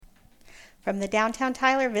From the Downtown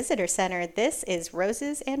Tyler Visitor Center, this is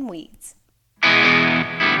Roses and Weeds. I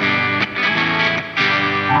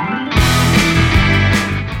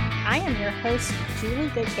am your host, Julie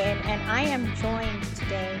Goodgame, and I am joined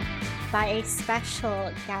today by a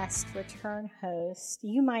special guest return host.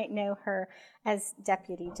 You might know her as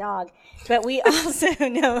Deputy Dog, but we also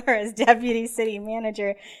know her as Deputy City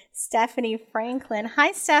Manager, Stephanie Franklin.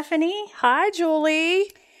 Hi, Stephanie. Hi, Julie.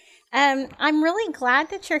 I'm really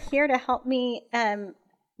glad that you're here to help me, and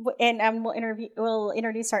we'll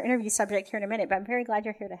introduce our interview subject here in a minute, but I'm very glad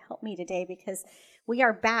you're here to help me today because we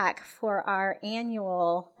are back for our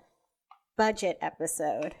annual budget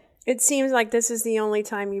episode. It seems like this is the only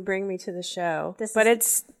time you bring me to the show, but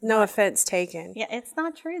it's no offense taken. Yeah, it's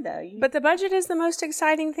not true, though. But the budget is the most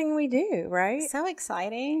exciting thing we do, right? So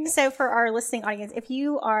exciting. So for our listening audience, if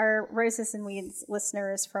you are Roses and Weeds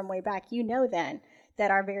listeners from way back, you know then that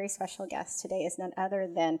our very special guest today is none other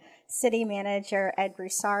than City Manager Ed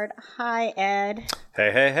Broussard. Hi, Ed.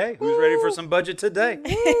 Hey. Who's ready for some budget today?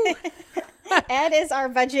 Ed is our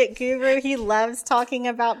budget guru. He loves talking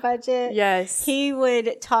about budget. Yes. He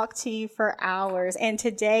would talk to you for hours, and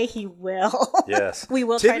today he will. Yes. We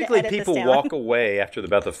will Typically, try to edit people this down. walk away after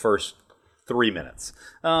about the first 3 minutes.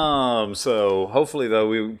 So hopefully, though,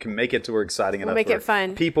 we can make it to where exciting enough. Make it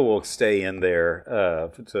fun. People will stay in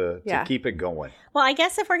there to keep it going. Well, I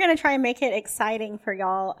guess if we're going to try and make it exciting for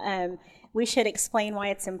y'all, we should explain why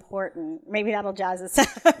it's important. Maybe that'll jazz us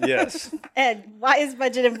up. Yes. Ed, why is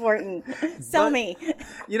budget important? Sell me.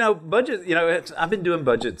 Budget, I've been doing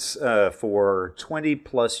budgets for 20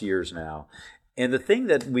 plus years now. And the thing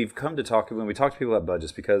that we've come to talk when we talk to people about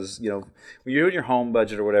budgets, because, when you're doing your home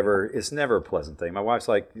budget or whatever, it's never a pleasant thing. My wife's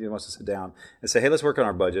like, wants to sit down and say, hey, let's work on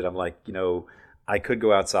our budget. I'm like, I could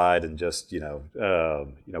go outside and just, bake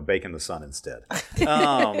in the sun instead.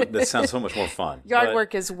 That sounds so much more fun. Yard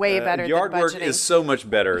work is way better than budgeting. Yard work is so much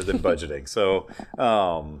better than budgeting. So,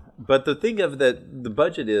 but the thing of that, the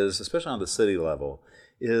budget is, especially on the city level,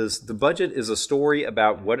 is the budget is a story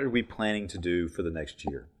about what are we planning to do for the next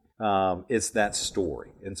year. It's that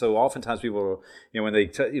story. And so oftentimes people, when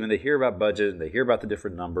they hear about budget and they hear about the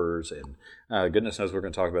different numbers and goodness knows we're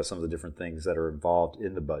going to talk about some of the different things that are involved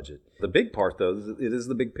in the budget. The big part, though, it is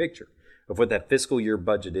the big picture of what that fiscal year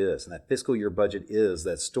budget is. And that fiscal year budget is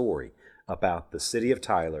that story about the city of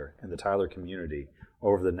Tyler and the Tyler community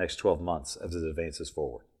over the next 12 months as it advances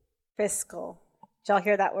forward. Fiscal. Did y'all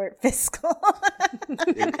hear that word, fiscal?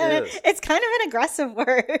 It is. It's kind of an aggressive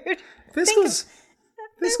word. Fiscal's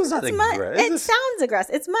not aggressive. It sounds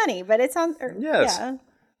aggressive. It's money, but it sounds... Yes. Yeah.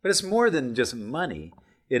 But it's more than just money.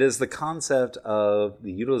 It is the concept of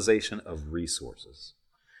the utilization of resources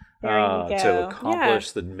There you go. to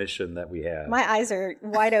accomplish the mission that we have. My eyes are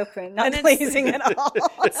wide open, not pleasing at all.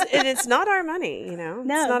 And it's not our money, No, it's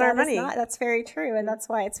not our money. That's very true, and that's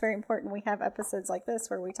why it's very important we have episodes like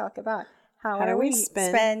this where we talk about how do we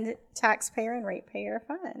spend taxpayer and ratepayer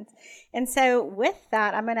funds. And so with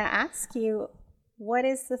that, I'm going to ask you, what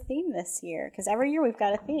is the theme this year? Because every year we've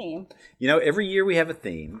got a theme. Every year we have a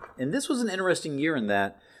theme. And this was an interesting year in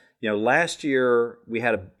that, last year we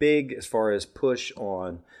had a big, as far as push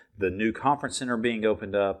on the new conference center being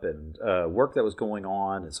opened up and work that was going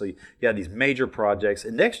on. And so you had these major projects.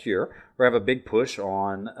 And next year we'll have a big push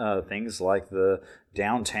on things like the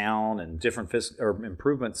downtown and different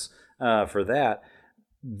improvements for that.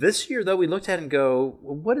 This year, though, we looked at it and go,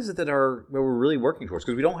 well, what is it that we're really working towards?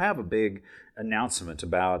 Because we don't have a big announcement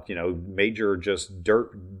about, major just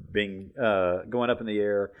dirt being going up in the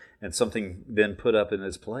air and something then put up in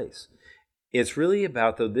its place. It's really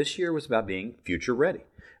about, though, this year was about being future ready.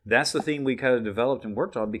 That's the theme we kind of developed and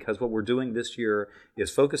worked on, because what we're doing this year is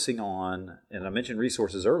focusing on, and I mentioned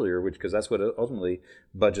resources earlier, because that's what ultimately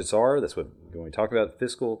budgets are. That's what, when we talk about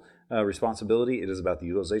fiscal responsibility, it is about the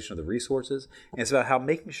utilization of the resources. And it's about how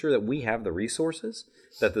making sure that we have the resources,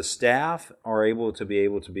 that the staff are able to be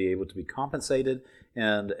compensated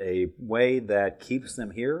in a way that keeps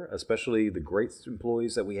them here, especially the great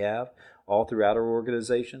employees that we have all throughout our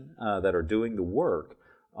organization that are doing the work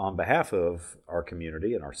on behalf of our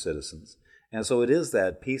community and our citizens. And so it is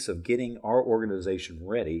that piece of getting our organization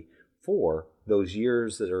ready for those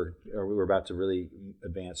years that we're about to really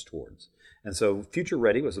advance towards. And so Future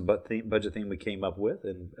Ready was a budget theme we came up with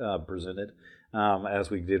and presented as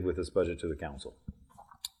we did with this budget to the council.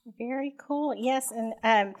 Very cool. Yes,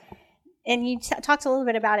 and you talked a little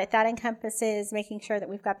bit about it. That encompasses making sure that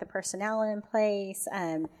we've got the personnel in place,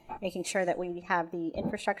 making sure that we have the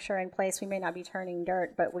infrastructure in place. We may not be turning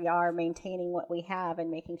dirt, but we are maintaining what we have and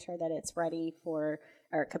making sure that it's ready for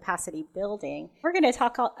our capacity building. We're going to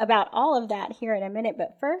talk about all of that here in a minute,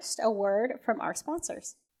 but first, a word from our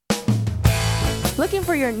sponsors. Looking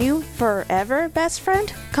for your new forever best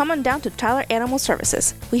friend? Come on down to Tyler Animal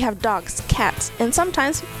Services. We have dogs, cats, and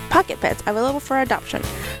sometimes pocket pets available for adoption.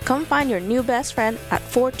 Come find your new best friend at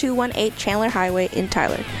 4218 Chandler Highway in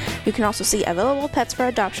Tyler. You can also see available pets for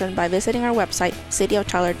adoption by visiting our website,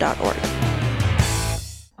 cityoftyler.org.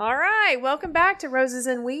 All right, welcome back to Roses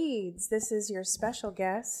and Weeds. This is your special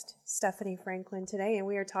guest, Stephanie Franklin, today, and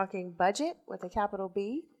we are talking budget with a capital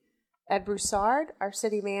B. Ed Broussard, our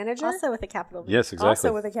city manager. Also with a capital B. Yes, exactly.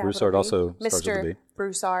 Also with a capital Broussard B. also starts with a Mr. B.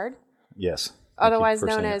 Broussard. Yes. Thank Otherwise you for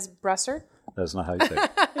known saying as it. Brusser. That's not how you say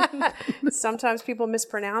it. Sometimes people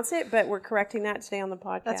mispronounce it, but we're correcting that today on the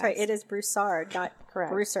podcast. That's right. It is Broussard, not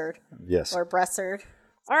Correct. Broussard. Yes. Or Bressard.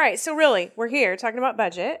 All right, so really, we're here talking about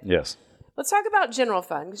budget. Yes. Let's talk about general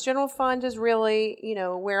fund, because general fund is really,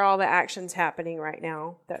 where all the action's happening right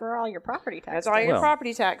now. For all your property tax. That's all your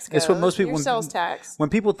property tax goes. It's what most people, your sales tax. When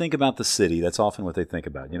people think about the city, that's often what they think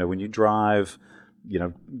about. When you drive,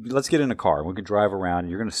 let's get in a car. We can drive around.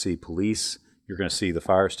 You're going to see police. You're going to see the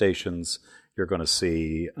fire stations. You're going to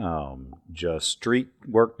see just street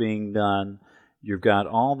work being done. You've got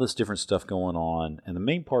all this different stuff going on. And the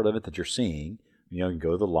main part of it that you're seeing, you can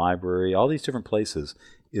go to the library, all these different places,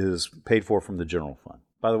 is paid for from the general fund.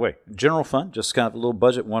 By the way, general fund, just kind of a little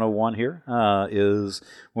budget 101 here, is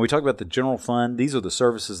when we talk about the general fund, these are the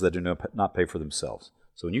services that do not pay for themselves.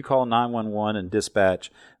 So when you call 911 and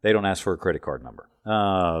dispatch, they don't ask for a credit card number.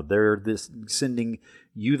 They're sending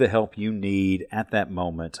you the help you need at that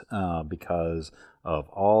moment because of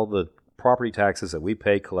all the property taxes that we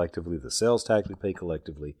pay collectively, the sales tax we pay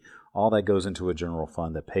collectively, all that goes into a general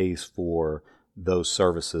fund that pays for those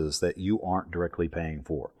services that you aren't directly paying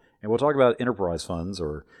for. And we'll talk about enterprise funds,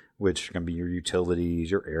 which can be your utilities,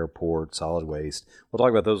 your airport, solid waste. We'll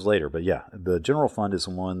talk about those later. But yeah, the general fund is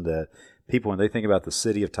one that people, when they think about the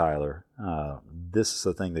city of Tyler, this is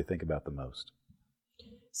the thing they think about the most.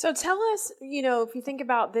 So tell us, if you think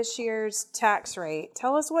about this year's tax rate,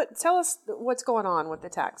 tell us what's going on with the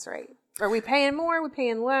tax rate. Are we paying more? Are we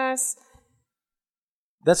paying less?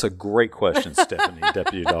 That's a great question, Stephanie,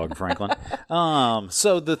 Deputy Dog Franklin.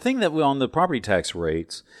 So the thing that on the property tax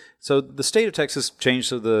rates, so the state of Texas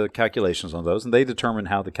changed the calculations on those, and they determine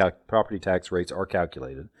how the property tax rates are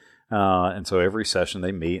calculated. And so every session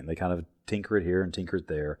they meet and they kind of tinker it here and tinker it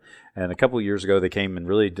there. And a couple of years ago, they came and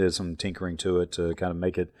really did some tinkering to it to kind of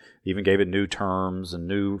make it, even gave it new terms and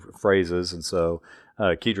new phrases. And so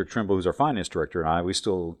Kedrick Trimble, who's our finance director, and I, we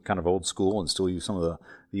still kind of old school and still use some of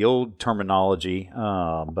the old terminology.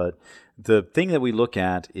 But the thing that we look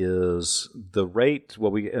at is the rate,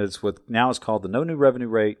 what now is called the no new revenue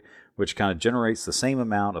rate, which kind of generates the same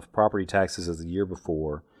amount of property taxes as the year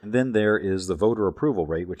before. And then there is the voter approval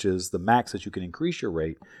rate, which is the max that you can increase your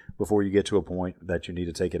rate before you get to a point that you need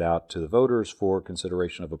to take it out to the voters for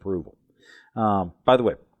consideration of approval. By the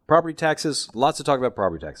way, property taxes, lots to talk about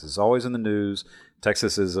property taxes. It's always in the news.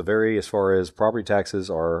 Texas is as far as property taxes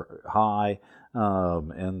are high,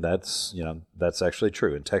 and that's actually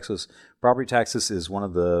true. In Texas, property taxes is one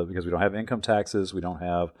of because we don't have income taxes, we don't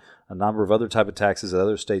have a number of other type of taxes that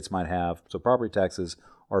other states might have. So property taxes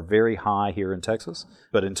are very high here in Texas.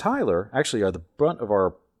 But in Tyler, actually, the brunt of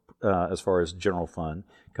our, as far as general fund,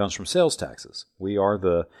 comes from sales taxes. We are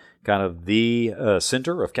the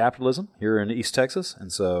center of capitalism here in East Texas.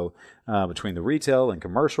 And so between the retail and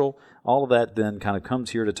commercial, all of that then kind of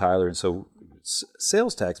comes here to Tyler. And so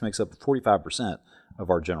sales tax makes up 45% of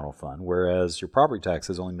our general fund, whereas your property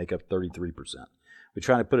taxes only make up 33%. We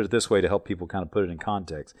try to put it this way to help people kind of put it in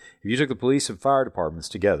context. If you took the police and fire departments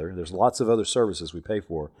together, there's lots of other services we pay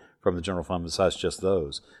for from the general fund besides just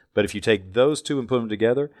those. But if you take those two and put them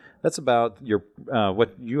together, that's about your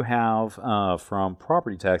what you have from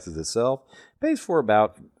property taxes itself. Pays for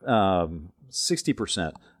about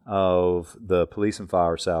 60% of the police and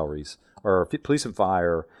fire salaries, or police and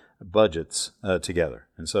fire budgets together.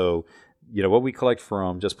 And so, what we collect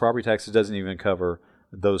from just property taxes doesn't even cover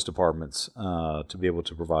those departments to be able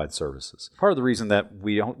to provide services. Part of the reason that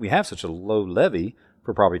we have such a low levy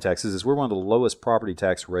for property taxes is we're one of the lowest property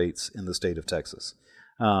tax rates in the state of Texas.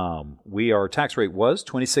 Our tax rate was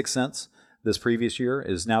 26 cents this previous year,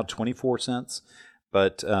 is now 24 cents.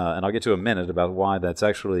 But and I'll get to a minute about why that's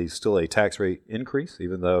actually still a tax rate increase,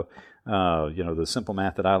 even though the simple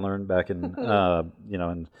math that I learned back in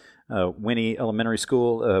in Winnie Elementary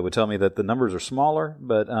School would tell me that the numbers are smaller,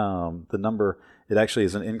 but it actually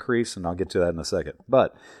is an increase, and I'll get to that in a second.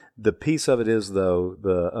 But the piece of it is, though,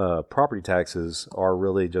 the property taxes are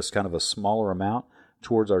really just kind of a smaller amount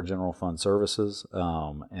towards our general fund services,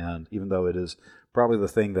 and even though it is probably the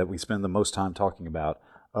thing that we spend the most time talking about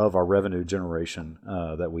of our revenue generation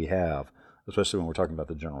that we have, especially when we're talking about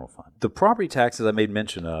the general fund. The property taxes I made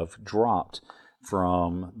mention of dropped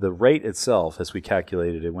from the rate itself as we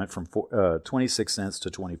calculated. It went from 26 cents to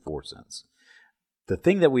 24 cents. The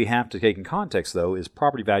thing that we have to take in context, though, is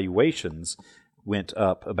property valuations went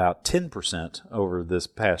up about 10% over this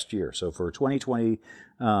past year. So for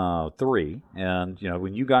 2023, and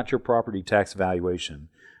when you got your property tax valuation,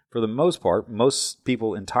 for the most part, most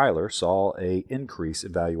people in Tyler saw an increase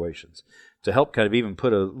in valuations. To help kind of even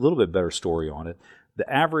put a little bit better story on it,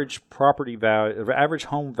 the average property value, average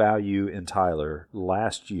home value in Tyler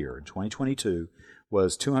last year, in 2022,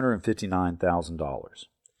 was $259,000.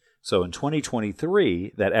 So in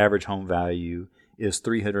 2023, that average home value is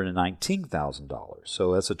 $319,000.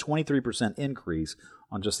 So that's a 23% increase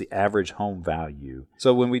on just the average home value.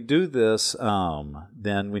 So when we do this,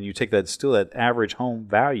 then when you take that average home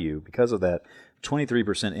value, because of that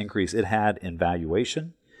 23% increase it had in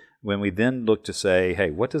valuation, when we then look to say,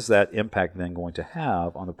 hey, what does that impact then going to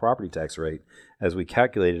have on the property tax rate as we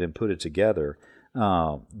calculate it and put it together,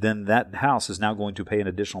 then that house is now going to pay an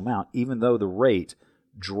additional amount, even though the rate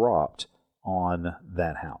dropped on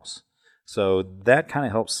that house. So that kind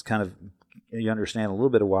of helps you understand a little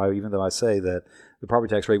bit of why, even though I say that the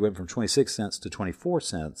property tax rate went from 26 cents to 24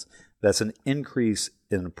 cents, that's an increase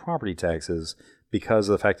in property taxes because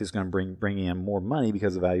of the fact it's going to bring in more money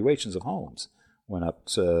because the valuations of homes went up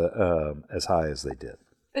to as high as they did.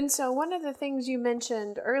 And so one of the things you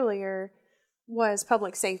mentioned earlier was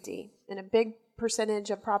public safety, and a big percentage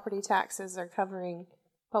of property taxes are covering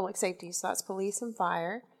public safety, so that's police and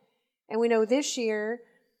fire. And we know this year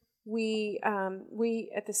we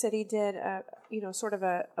at the city did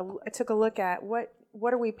took a look at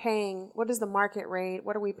what are we paying, what is the market rate,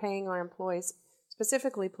 what are we paying our employees,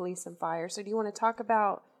 specifically police and fire. So do you want to talk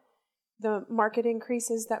about the market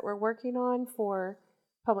increases that we're working on for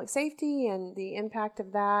public safety and the impact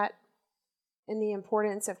of that and the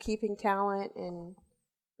importance of keeping talent and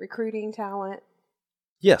recruiting talent?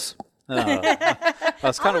 Yes. I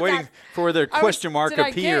was kind of waiting for where the question mark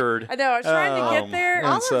appeared. I know, I was trying to get there.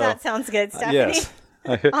 All of that sounds good, Stephanie. Yes.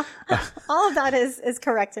 All of that is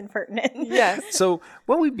correct and pertinent. Yes. So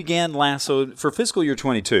what we began for fiscal year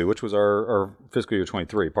 22, which was our fiscal year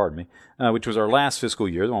 23, pardon me, which was our last fiscal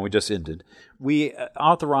year, the one we just ended, we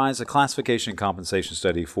authorized a classification and compensation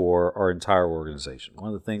study for our entire organization.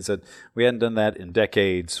 One of the things that we hadn't done that in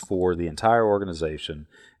decades for the entire organization,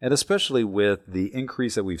 and especially with the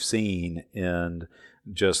increase that we've seen in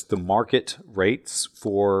just the market rates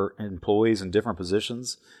for employees in different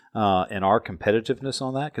positions, and our competitiveness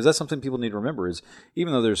on that, because that's something people need to remember is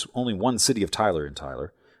even though there's only one city of Tyler in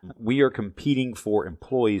Tyler, we are competing for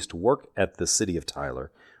employees to work at the city of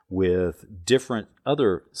Tyler with different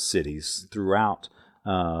other cities throughout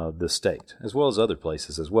the state, as well as other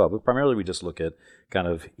places as well. But primarily we just look at kind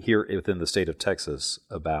of here within the state of Texas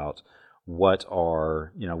about what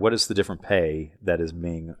is the different pay that is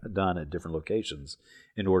being done at different locations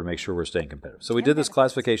in order to make sure we're staying competitive. So we did this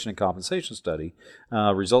classification and compensation study.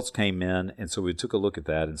 Results came in, and so we took a look at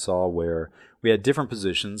that and saw where we had different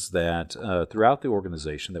positions that throughout the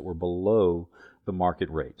organization that were below the market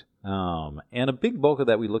rate. And a big bulk of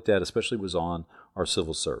that we looked at especially was on our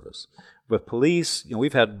civil service. With police,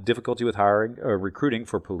 we've had difficulty with recruiting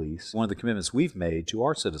for police. One of the commitments we've made to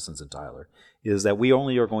our citizens in Tyler is that we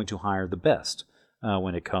only are going to hire the best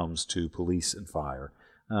when it comes to police and fire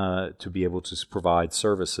to be able to provide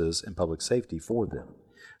services and public safety for them.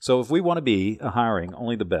 So if we want to be hiring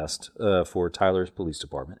only the best for Tyler's Police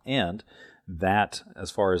Department, and that as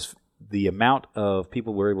far as the amount of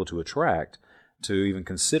people we're able to attract to even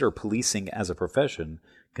consider policing as a profession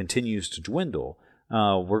continues to dwindle,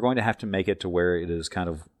 we're going to have to make it to where it is kind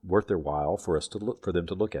of worth their while for them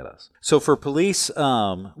to look at us. So for police,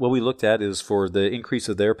 what we looked at is for the increase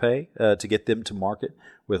of their pay to get them to market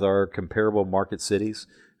with our comparable market cities.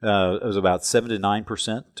 It was about 7 to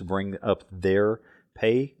 9% to bring up their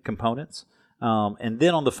pay components. And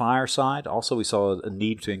then on the fire side, also we saw a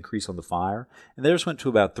need to increase on the fire, and theirs went to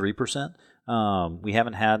about 3%. We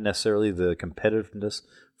haven't had necessarily the competitiveness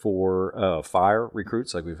for fire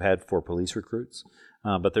recruits like we've had for police recruits.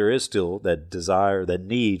 But there is still that desire, that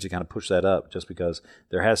need to kind of push that up just because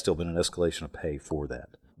there has still been an escalation of pay for that.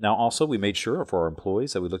 Now, also, we made sure for our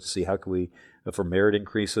employees that we look to see how can we, for merit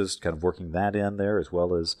increases, kind of working that in there, as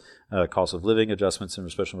well as cost of living adjustments in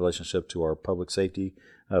special relationship to our public safety,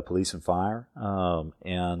 police and fire.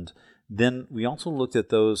 And then we also looked at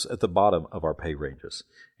those at the bottom of our pay ranges.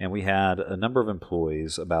 And we had a number of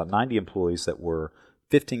employees, about 90 employees that were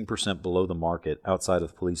 15% below the market outside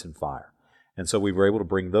of police and fire. And so we were able to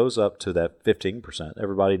bring those up to that 15%.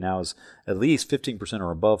 Everybody now is at least 15%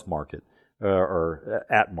 or above market or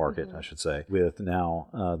at market, I should say, with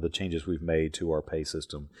now the changes we've made to our pay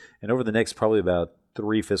system. And over the next probably about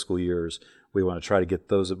 3 fiscal years, we want to try to get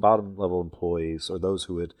those bottom level employees or those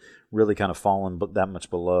who had really kind of fallen that much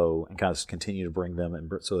below and kind of continue to bring them.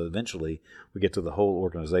 And so eventually we get to the whole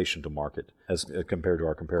organization to market as compared to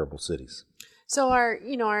our comparable cities. So our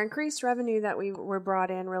increased revenue that we were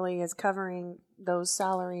brought in really is covering those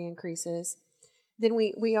salary increases. Then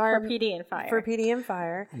we are For PD and fire. For PD and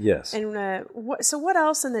fire. Yes. And what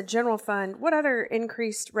else in the general fund? What other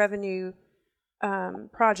increased revenue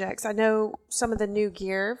projects? I know some of the new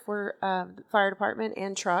gear for the fire department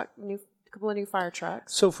and couple of new fire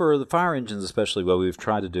trucks. So for the fire engines especially, what we've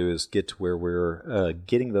tried to do is get to where we're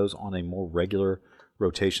getting those on a more regular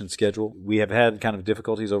rotation schedule. We have had kind of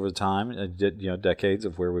difficulties over the time, decades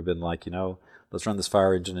of where we've been like, let's run this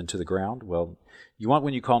fire engine into the ground. Well, you want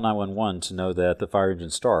when you call 911 to know that the fire engine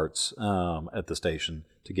starts at the station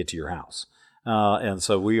to get to your house. And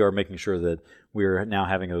so we are making sure that we're now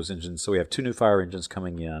having those engines. So we have 2 new fire engines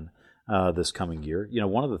coming in this coming year.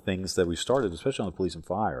 One of the things that we've started, especially on the police and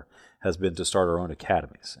fire, has been to start our own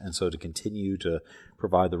academies. And so to continue to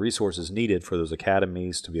provide the resources needed for those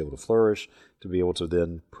academies to be able to flourish, to be able to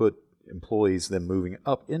then put employees then moving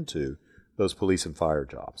up into those police and fire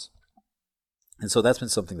jobs. And so that's been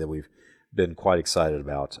something that we've been quite excited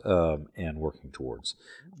about and working towards.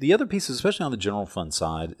 The other piece, especially on the general fund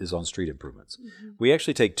side, is on street improvements. Mm-hmm. We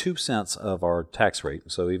actually take 2 cents of our tax rate.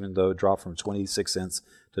 So even though it dropped from 26 cents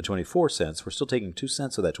to 24 cents, we're still taking 2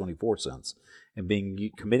 cents of that 24 cents and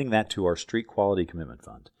committing that to our street quality commitment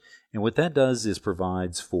fund. And what that does is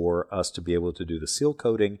provides for us to be able to do the seal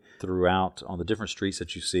coating throughout on the different streets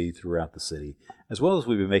that you see throughout the city, as well as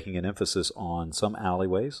we've been making an emphasis on some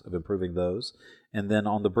alleyways of improving those, and then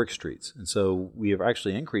on the brick streets. And so we are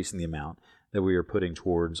actually increasing the amount that we are putting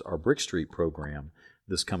towards our brick street program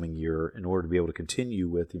this coming year in order to be able to continue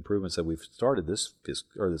with the improvements that we've started this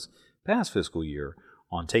past fiscal year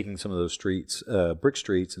on taking some of those streets, brick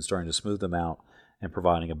streets, and starting to smooth them out and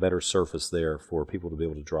providing a better surface there for people to be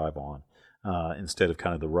able to drive on instead of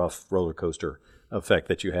kind of the rough roller coaster effect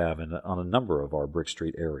that you have on a number of our brick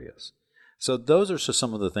street areas. So those are just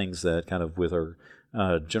some of the things that kind of with our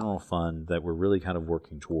general fund that we're really kind of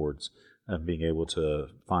working towards being able to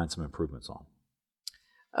find some improvements on.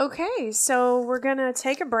 Okay, so we're going to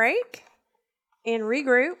take a break and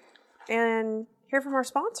regroup and hear from our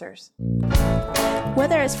sponsors.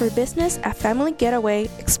 Whether it's for business, a family getaway,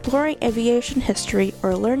 exploring aviation history,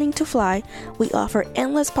 or learning to fly, we offer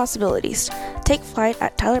endless possibilities. Take flight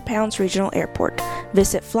at Tyler Pounds Regional Airport.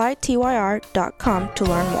 Visit flytyr.com to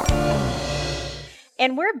learn more.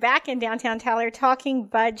 And we're back in downtown Tyler talking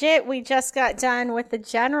budget. We just got done with the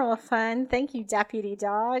general fund. Thank you, Deputy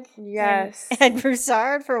Dog. Yes. And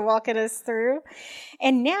Broussard for walking us through.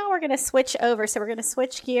 And now we're going to switch over. So we're going to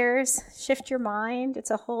switch gears, shift your mind. It's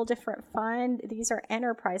a whole different fund. These are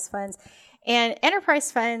enterprise funds. And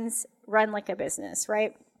enterprise funds run like a business,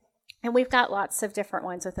 right? And we've got lots of different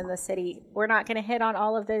ones within the city. We're not going to hit on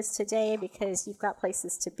all of those today because you've got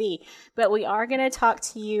places to be. But we are going to talk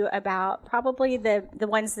to you about probably the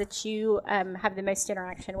ones that you have the most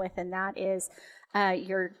interaction with, and that is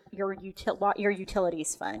your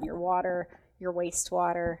utilities fund, your water, your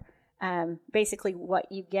wastewater, basically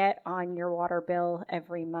what you get on your water bill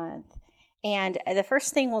every month. And the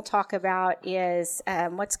first thing we'll talk about is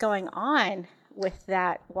what's going on with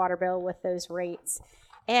that water bill, with those rates.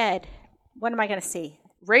 Ed, what am I going to see?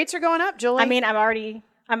 Rates are going up, Julie. I mean, I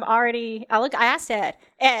asked Ed.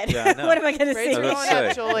 Ed, yeah, what am I going to see? Rates are going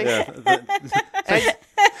up, Julie. Yeah.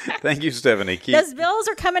 Thank you, Stephanie. Those bills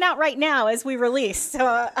are coming out right now as we release,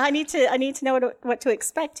 so I need to know what to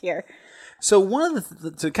expect here. So one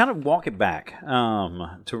of to kind of walk it back,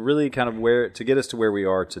 to really kind of to get us to where we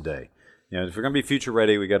are today. If we're going to be future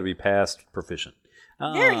ready, we got to be past proficient.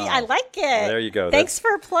 There, I like it. There you go. Thanks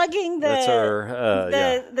for plugging the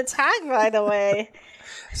tag, by the way.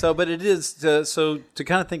 So, but it is so to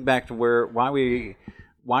kind of think back to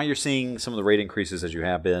why you're seeing some of the rate increases as you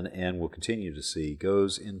have been and will continue to see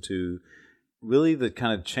goes into really the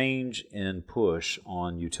kind of change and push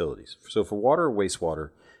on utilities. So for water or wastewater,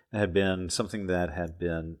 it had been something that had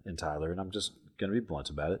been in Tyler, and I'm just going to be blunt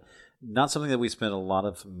about it, not something that we spent a lot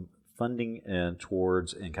of funding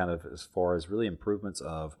towards and kind of as far as really improvements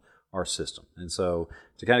of our system. And so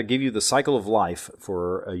to kind of give you the cycle of life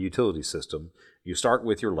for a utility system, you start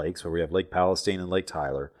with your lakes, where we have Lake Palestine and Lake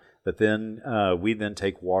Tyler, that then we then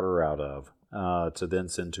take water out of to then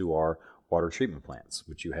send to our water treatment plants,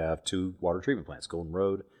 which you have 2 water treatment plants, Golden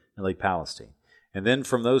Road and Lake Palestine. And then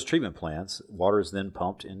from those treatment plants, water is then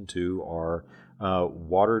pumped into our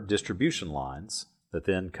water distribution lines that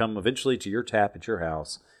then come eventually to your tap at your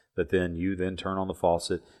house, that then you then turn on the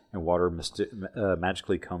faucet and water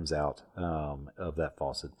magically comes out of that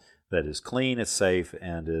faucet that is clean, it's safe,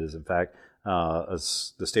 and is in fact,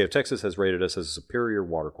 as the state of Texas has rated us as superior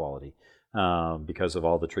water quality because of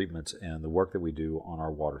all the treatments and the work that we do on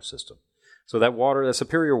our water system. So that water, that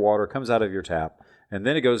superior water, comes out of your tap, and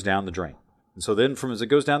then it goes down the drain. And so then as it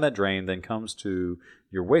goes down that drain, then comes to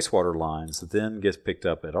your wastewater lines that then gets picked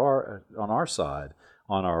up on our side,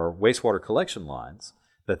 on our wastewater collection lines,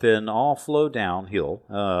 that then all flow downhill,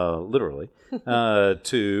 literally,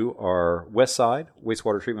 to our west side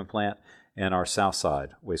wastewater treatment plant and our south side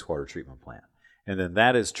wastewater treatment plant. And then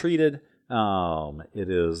that is treated. It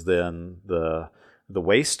is then the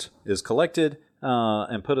waste is collected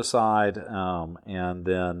and put aside, and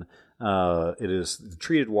then it is the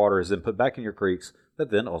treated water is then put back in your creeks that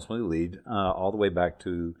then ultimately lead all the way back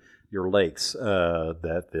to your lakes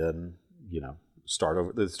that then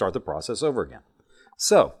start the process over again.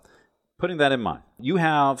 So, putting that in mind,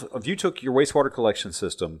 if you took your wastewater collection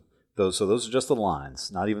system, those are just the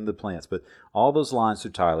lines, not even the plants, but all those lines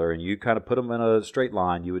through Tyler, and you kind of put them in a straight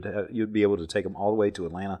line, you'd be able to take them all the way to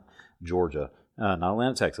Atlanta, Georgia. Not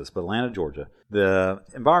Atlanta, Texas, but Atlanta, Georgia. The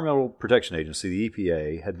Environmental Protection Agency, the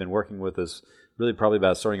EPA, had been working with us really probably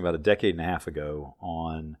starting about a decade and a half ago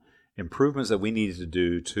on improvements that we needed to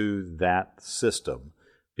do to that system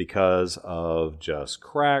because of just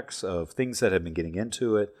cracks, of things that had been getting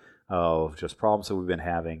into it, of just problems that we've been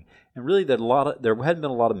having, and really there hadn't been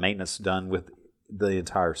a lot of maintenance done with the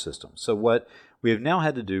entire system. So what we have now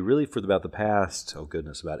had to do really for about the past,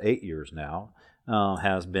 about 8 years now,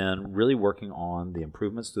 has been really working on the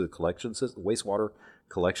improvements to the collection system, wastewater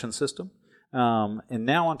collection system. And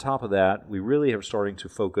now on top of that, we really are starting to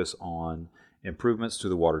focus on improvements to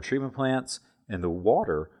the water treatment plants and the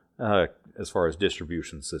water as far as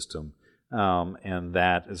distribution system. And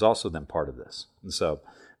that is also then part of this. And so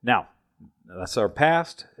now that's our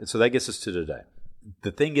past. And so that gets us to today.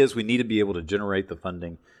 The thing is, we need to be able to generate the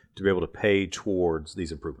funding to be able to pay towards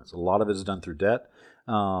these improvements. A lot of it is done through debt.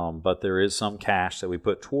 But there is some cash that we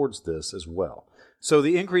put towards this as well. So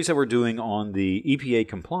the increase that we're doing on the EPA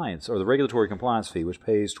compliance, or the regulatory compliance fee, which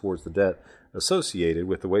pays towards the debt associated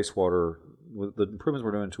with the wastewater, with the improvements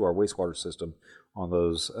we're doing to our wastewater system on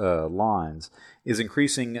those lines, is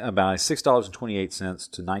increasing by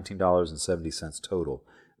 $6.28 to $19.70 total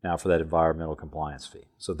now for that environmental compliance fee.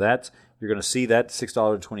 So you're going to see that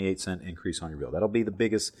 $6.28 increase on your bill. That'll be the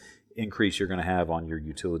biggest increase you're going to have on your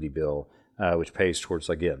utility bill, which pays towards,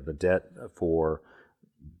 again, the debt towards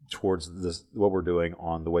what we're doing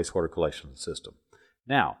on the wastewater collection system.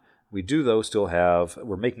 Now, we do, though,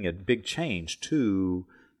 we're making a big change to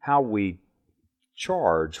how we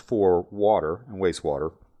charge for water and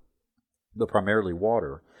wastewater, but primarily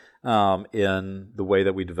water, in the way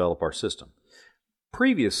that we develop our system.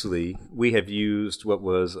 Previously, we have used what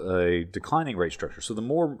was a declining rate structure. So the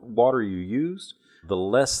more water you used, the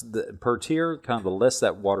less per tier, kind of the less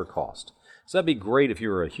that water cost. So that'd be great if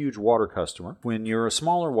you're a huge water customer. When you're a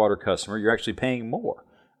smaller water customer, you're actually paying more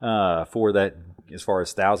for that, as far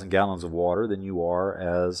as 1,000 gallons of water, than you are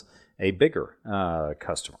as a bigger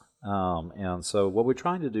customer. And so what we're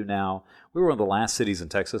trying to do now, we were one of the last cities in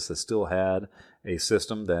Texas that still had a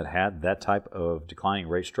system that had that type of declining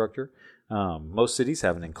rate structure. Most cities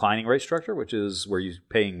have an inclining rate structure, which is where you're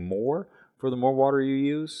paying more for the more water you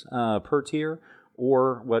use per tier,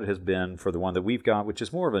 or what has been for the one that we've got, which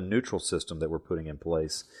is more of a neutral system that we're putting in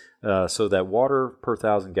place, so that water per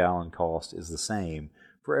 1,000 gallon cost is the same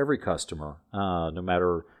for every customer, no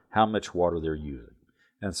matter how much water they're using.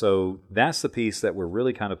 And so that's the piece that we're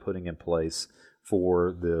really kind of putting in place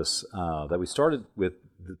for this, that we started with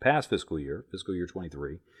the past fiscal year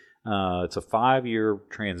 23. It's a 5-year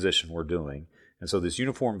transition we're doing. And so this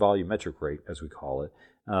uniform volumetric rate, as we call it,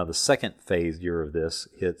 the second phase year of this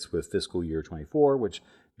hits with fiscal year 24, which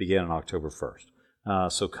began on October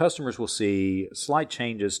 1st. So customers will see slight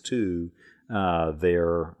changes to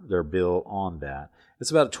their bill on that.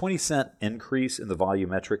 It's about a 20-cent increase in the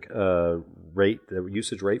volumetric rate, the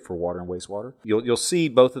usage rate for water and wastewater. You'll see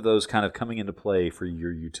both of those kind of coming into play for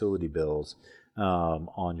your utility bills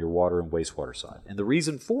on your water and wastewater side. And the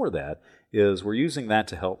reason for that is we're using that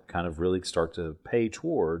to help kind of really start to pay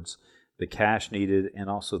towards the cash needed and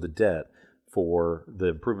also the debt for the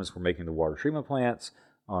improvements we're making to water treatment plants,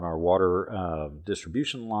 on our water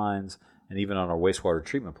distribution lines, and even on our wastewater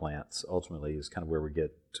treatment plants. Ultimately is kind of where we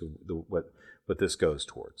get to what this goes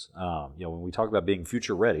towards. When we talk about being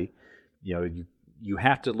future ready, you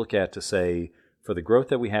have to look at to say, for the growth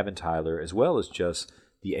that we have in Tyler, as well as just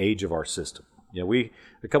the age of our system.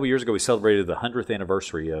 A couple years ago, we celebrated the 100th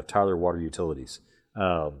anniversary of Tyler Water Utilities.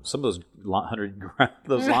 some of those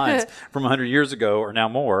those lines from 100 years ago or now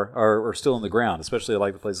more are still in the ground, especially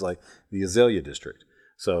like the places like the Azalea District.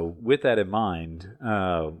 So with that in mind,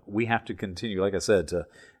 we have to continue, like I said,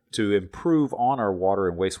 to improve on our water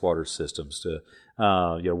and wastewater systems.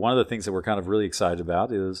 One of the things that we're kind of really excited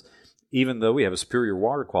about is, even though we have a superior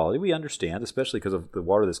water quality, we understand, especially because of the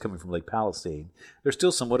water that's coming from Lake Palestine, there's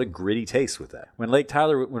still somewhat a gritty taste with that. When Lake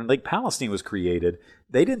Palestine was created,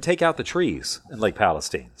 they didn't take out the trees in Lake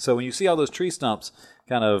Palestine. So when you see all those tree stumps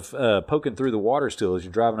kind of poking through the water still as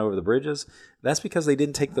you're driving over the bridges, that's because they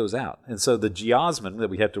didn't take those out. And so the geosmin that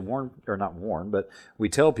we have to we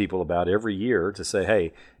tell people about every year to say,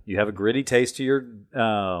 hey, you have a gritty taste to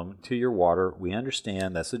your water. We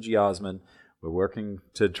understand that's the geosmin. We're working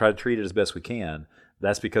to try to treat it as best we can.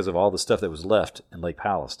 That's because of all the stuff that was left in Lake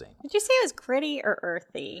Palestine. Did you say it was gritty or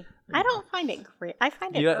earthy? I don't find it gritty. I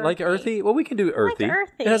find it earthy. Like earthy? Well, we can do earthy. Like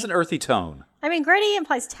earthy. It has an earthy tone. I mean, gritty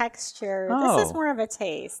implies texture. Oh. This is more of a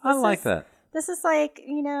taste. I like that. This is like,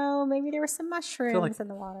 maybe there were some mushrooms in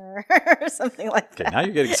the water or something like that. Okay, now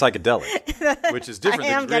you're getting psychedelic, which is different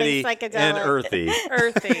than gritty and earthy.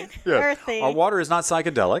 Earthy. Yeah. Earthy. Our water is not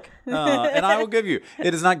psychedelic, and I will give you,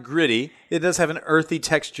 it is not gritty. It does have an earthy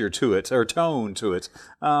texture to it, or tone to it,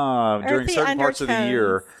 during certain parts of the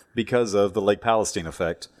year because of the Lake Palestine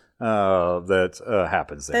effect. That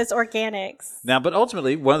happens there. Those organics. Now, but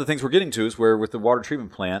ultimately, one of the things we're getting to is where with the water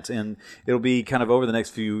treatment plant, and it'll be kind of over the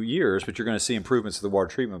next few years, but you're going to see improvements to the water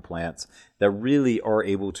treatment plants that really are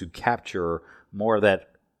able to capture more of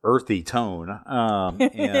that earthy tone,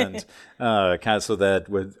 and kind of so that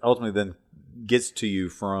what ultimately then gets to you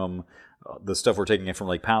from the stuff we're taking in from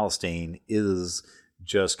Lake Palestine is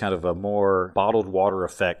just kind of a more bottled water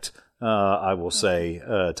effect. I will say,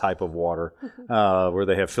 type of water, where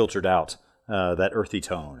they have filtered out that earthy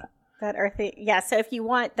tone. That earthy, yeah. So if you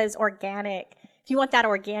want that organic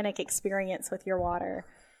experience with your water,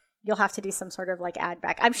 you'll have to do some sort of like add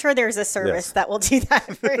back. I'm sure there's a service that will do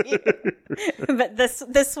that for you. But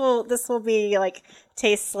this will be like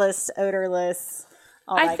tasteless, odorless.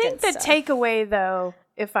 I think the takeaway, though,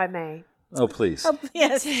 if I may. Oh, please. Oh,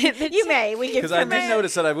 yes, you may. Because I did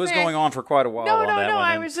notice that I was going on for quite a while on that one. No,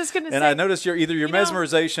 I was just going to say. And I noticed either your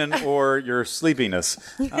mesmerization or your sleepiness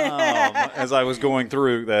as I was going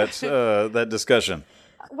through that discussion.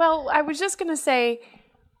 Well, I was just going to say,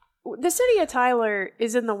 the city of Tyler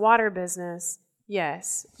is in the water business,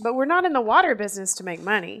 yes, but we're not in the water business to make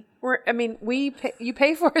money. You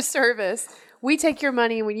pay for a service. We take your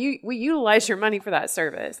money and we utilize your money for that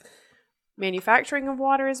service. Manufacturing of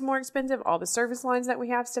water is more expensive. All the service lines that we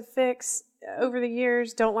have to fix over the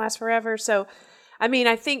years don't last forever. So,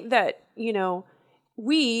 I think that,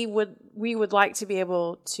 we would like to be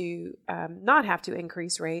able to not have to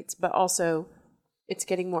increase rates, but also it's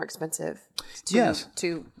getting more expensive to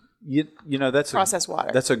process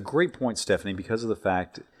water. That's a great point, Stephanie, because of the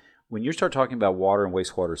fact when you start talking about water and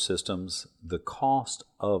wastewater systems, the cost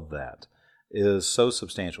of that is so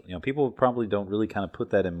substantial. People probably don't really kind of put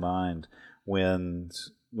that in mind when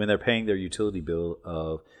they're paying their utility bill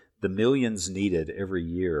of the millions needed every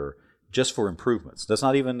year just for improvements. That's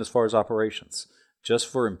not even as far as operations, just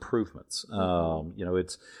for improvements.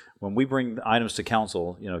 It's when we bring items to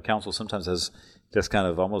council. Council sometimes has just kind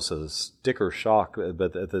of almost a sticker shock,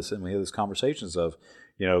 but and we have these conversations of,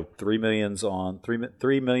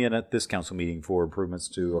 $3 million at this council meeting for improvements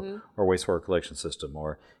to our wastewater collection system,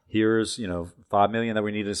 or here's $5 million that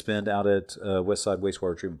we need to spend out at Westside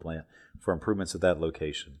Wastewater Treatment Plant for improvements at that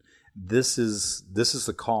location. This is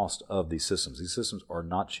the cost of these systems. These systems are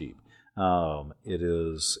not cheap. It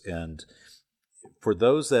is, and for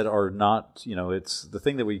those that are not, it's the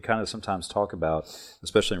thing that we kind of sometimes talk about,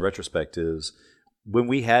 especially in retrospect, is when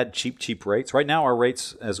we had cheap rates. Right now, our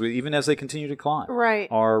rates, even as they continue to climb,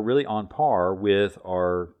 are really on par with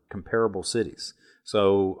our comparable cities.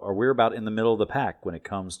 So we're about in the middle of the pack when it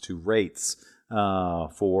comes to rates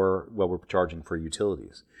for what we're charging for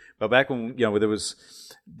utilities. But back when there was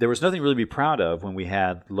nothing really to be proud of when we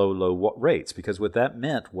had low rates, because what that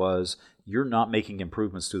meant was you're not making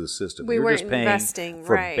improvements to the system. We weren't just paying investing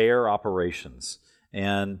for bare operations.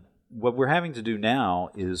 And what we're having to do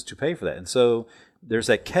now is to pay for that. And so there's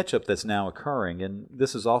that catch-up that's now occurring, and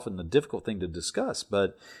this is often a difficult thing to discuss,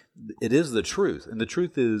 but it is the truth. And the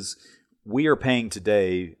truth is we are paying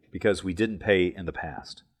today because we didn't pay in the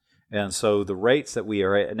past. And so the rates that we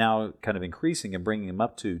are now kind of increasing and bringing them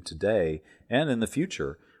up to today and in the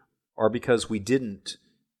future are because we didn't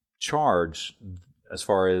charge as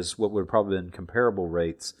far as what would have probably been comparable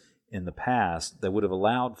rates in the past that would have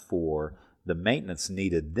allowed for the maintenance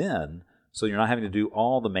needed then, so you're not having to do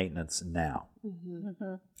all the maintenance now.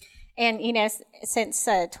 Mm-hmm. And, since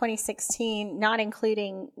 2016, not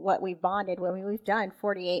including what we bonded, we've done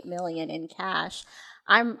 $48 million in cash.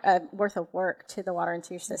 I'm worth of work to the water and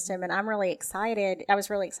sewer system, and I'm really excited. I was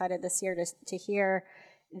really excited this year to hear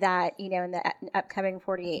that, in the upcoming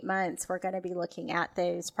 48 months, we're going to be looking at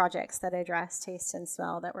those projects that address taste and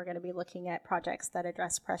smell, that we're going to be looking at projects that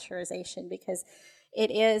address pressurization, because it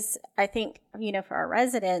is, I think, for our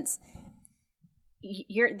residents,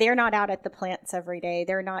 they're not out at the plants every day.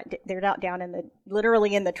 They're not down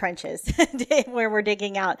literally in the trenches where we're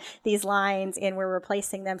digging out these lines and we're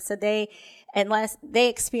replacing them. So unless they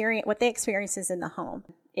experience what they experience is in the home.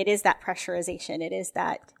 It is that pressurization. It is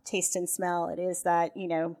that taste and smell. It is that,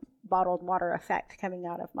 bottled water effect coming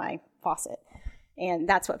out of my faucet. And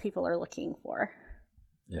that's what people are looking for.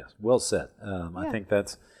 Yes, well said. I think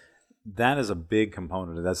that is a big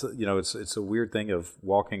component. That's, it's a weird thing of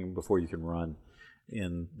walking before you can run.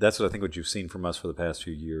 And that's what I think what you've seen from us for the past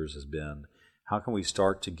few years has been, how can we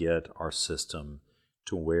start to get our system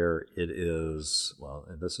to where it is, well,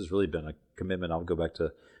 and this has really been a commitment. I'll go back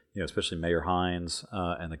to, especially Mayor Hines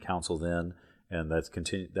and the council then, and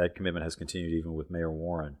that commitment has continued even with Mayor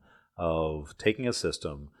Warren, of taking a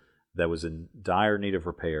system that was in dire need of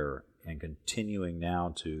repair and continuing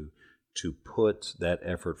now to put that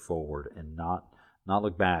effort forward and not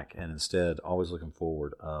look back, and instead always looking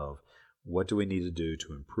forward of what do we need to do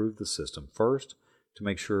to improve the system first to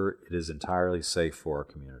make sure it is entirely safe for our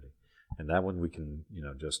community. And that one we can,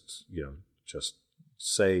 just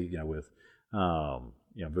say,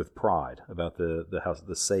 with pride about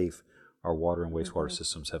the safe our water and wastewater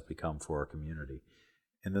systems have become for our community.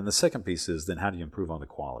 And then the second piece is then how do you improve on the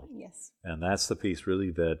quality? Yes. And that's the piece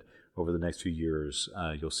really that over the next few years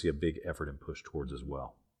you'll see a big effort and push towards as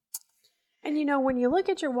well. And when you look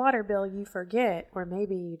at your water bill, you forget, or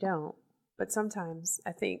maybe you don't, but sometimes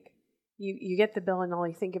I think you get the bill and all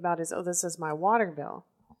you think about is, oh, this is my water bill.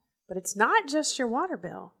 But it's not just your water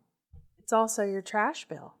bill. It's also your trash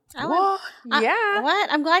bill. What?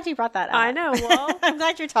 I'm glad you brought that up. I know. Well, I'm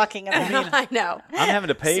glad you're talking about it. I know. I'm having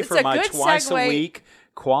to pay for my twice a week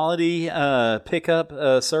quality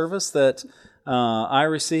pickup service that I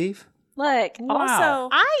receive. Look, wow. Also,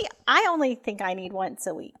 I only think I need once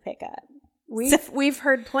a week pickup. We've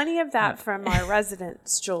heard plenty of that from our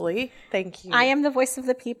residents, Julie. Thank you. I am the voice of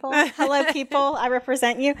the people. Hello, people. I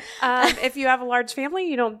represent you. If you have a large family,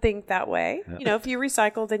 you don't think that way. If you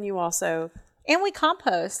recycle, then you also... And we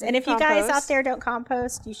compost. And if you guys out there don't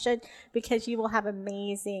compost, you should, because you will have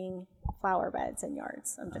amazing flower beds and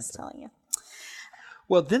yards. I'm just telling you.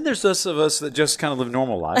 Well, then there's those of us that just kind of live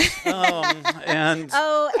normal lives. And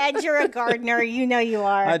Ed, you're a gardener. You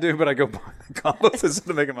are. I do, but I go buy the compost instead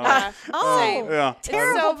of making my own. Yeah.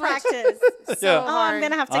 Terrible practice. I'm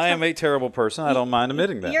going to have to I am a terrible person. I don't mind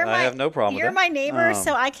admitting that. I have no problem with it. You're my neighbor,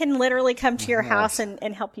 so I can literally come to your house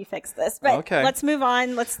and help you fix this. But let's move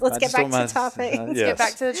on. Let's get back to the topic. Let's get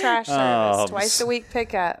back to the trash service. Twice a week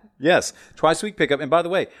pickup. Yes, twice a week pickup. And by the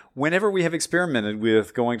way, whenever we have experimented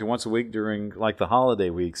with going to once a week during like the holiday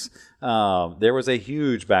weeks, there was a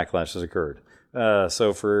huge backlash that occurred.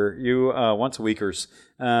 So for you once a weekers,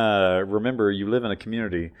 remember you live in a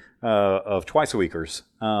community of twice a weekers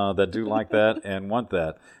that do like that and want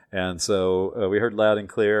that. And so we heard loud and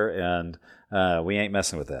clear, and we ain't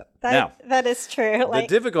messing with that. That is true. The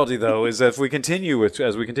difficulty, though, is as we continue with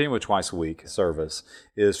twice a week service,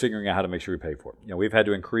 is figuring out how to make sure we pay for it. We've had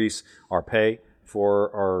to increase our pay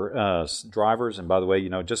for our drivers, and by the way,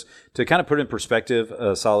 just to kind of put in perspective,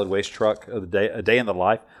 a solid waste truck, a day in the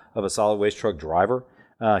life of a solid waste truck driver,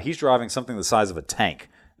 he's driving something the size of a tank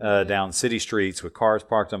down city streets with cars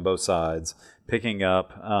parked on both sides, picking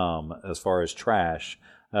up as far as trash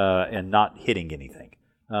and not hitting anything.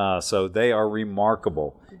 So they are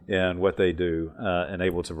remarkable in what they do and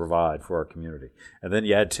able to provide for our community. And then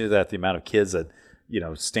you add to that the amount of kids that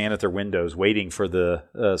stand at their windows waiting for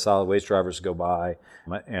the solid waste drivers to go by,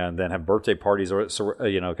 and then have birthday parties or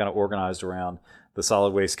kind of organized around the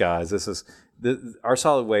solid waste guys. Our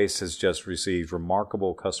solid waste has just received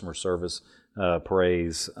remarkable customer service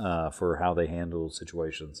praise for how they handle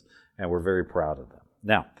situations, and we're very proud of them.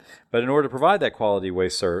 Now, but in order to provide that quality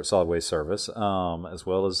solid waste service, as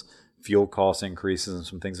well as fuel cost increases and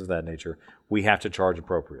some things of that nature, we have to charge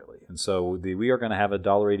appropriately. And so we are going to have a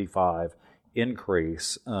 $1.85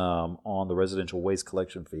 increase on the residential waste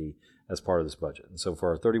collection fee as part of this budget. And so for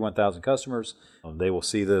our 31,000 customers, they will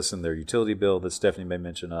see this in their utility bill that Stephanie made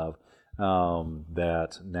mention of,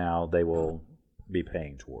 that now they will be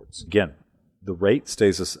paying towards. Again, the rate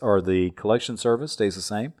the collection service stays the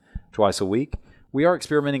same, twice a week. We are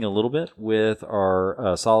experimenting a little bit with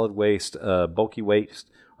our solid waste, bulky waste,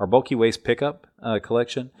 our bulky waste pickup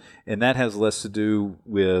collection, and that has less to do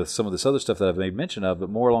with some of this other stuff that I've made mention of, but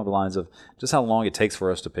more along the lines of just how long it takes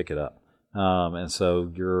for us to pick it up. And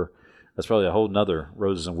so that's probably a whole nother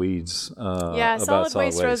Roses and Weeds. Solid about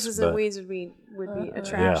waste Roses and Weeds would be a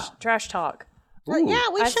trash talk. Well, yeah,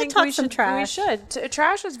 we should talk some trash. We should.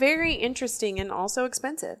 Trash is very interesting and also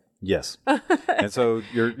expensive. Yes. And so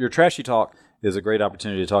your trashy talk is a great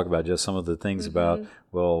opportunity to talk about just some of the things about,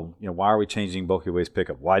 why are we changing bulky waste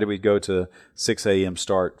pickup? Why do we go to 6 a.m.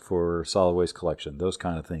 start for solid waste collection? Those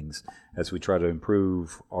kind of things as we try to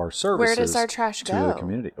improve our services. Where does our trash to go? the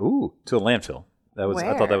community. Ooh, to a landfill.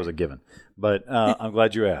 I thought that was a given. But I'm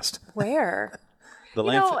glad you asked. Where? The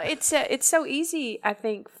landfill. It's so easy, I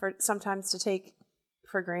think, for sometimes to take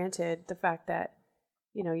for granted the fact that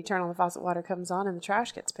you turn on the faucet, water comes on, and the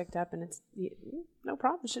trash gets picked up, and it's no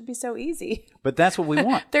problem. It should be so easy. But that's what we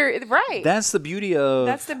want. Right. That's the beauty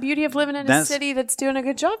of living in a city that's doing a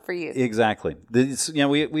good job for you. Exactly.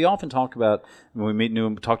 We often talk about when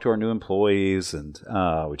we talk to our new employees, and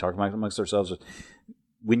we talk amongst ourselves.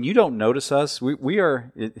 When you don't notice us, we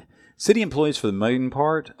are. City employees, for the main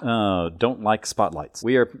part, don't like spotlights.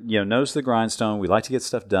 We are, nose to the grindstone. We like to get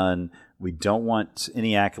stuff done. We don't want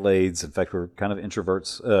any accolades. In fact, we're kind of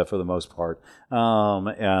introverts for the most part,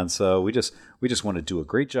 and so we just want to do a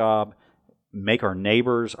great job, make our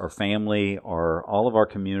neighbors, our family, all of our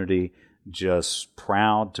community just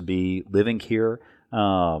proud to be living here,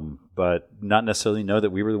 but not necessarily know that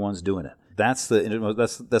we were the ones doing it. That's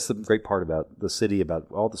the great part about the city, about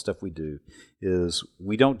all the stuff we do, is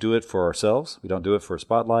we don't do it for ourselves. We don't do it for a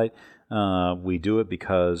spotlight. We do it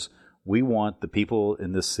because we want the people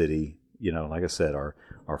in this city, like I said, our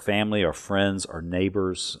family, our friends, our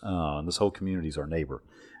neighbors, this whole community is our neighbor.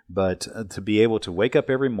 But to be able to wake up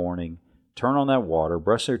every morning, turn on that water,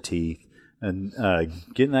 brush their teeth, and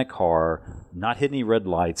get in that car, not hit any red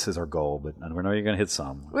lights is our goal, but we know you're going to hit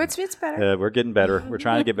some. Well, it's better. We're getting better. We're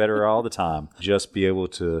trying to get better all the time. Just be able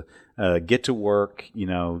to get to work,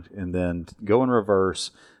 and then go in reverse,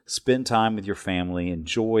 spend time with your family,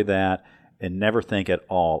 enjoy that, and never think at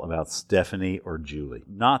all about Stephanie or Julie.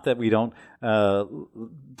 Not that we don't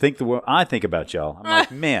think the way I think about y'all. I'm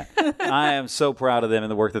like, man, I am so proud of them and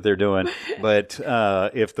the work that they're doing. But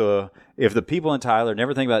if the people in Tyler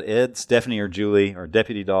never think about Ed, Stephanie, or Julie, or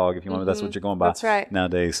Deputy Dog, if you want, that's what you're going by. That's right.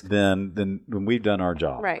 Nowadays, then we've done our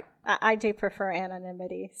job. Right. I do prefer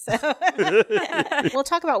anonymity. So we'll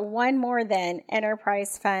talk about one more then,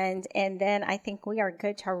 Enterprise Fund, and then I think we are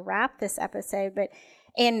good to wrap this episode.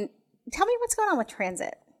 And tell me what's going on with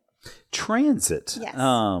transit. Transit? Yes.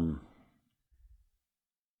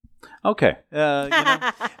 Okay.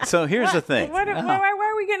 So here's the thing. Why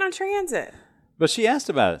are we getting on transit? But she asked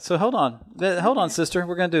about it. So hold on, sister.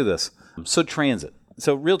 We're going to do this. So transit.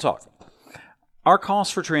 So real talk. Our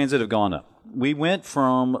costs for transit have gone up. We went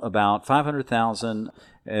from about $500,000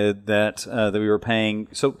 that we were paying.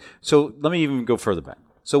 So let me even go further back.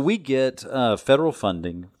 So we get federal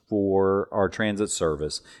funding for our transit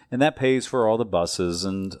service, and that pays for all the buses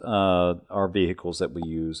and our vehicles that we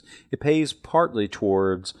use. It pays partly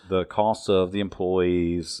towards the cost of the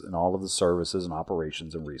employees and all of the services and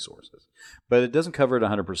operations and resources. But it doesn't cover it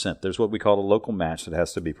 100%. There's what we call a local match that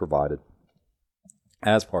has to be provided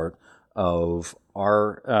as part of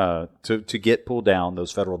our to get pulled down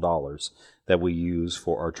those federal dollars that we use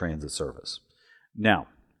for our transit service. Now,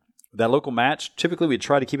 that local match, typically we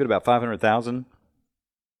try to keep it about $500,000.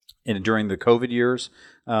 And during the COVID years,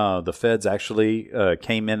 the feds actually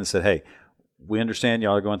came in and said, hey, we understand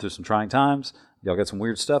y'all are going through some trying times. Y'all got some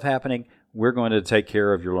weird stuff happening. We're going to take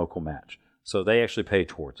care of your local match. So they actually pay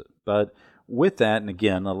towards it. But with that, and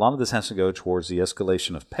again, a lot of this has to go towards the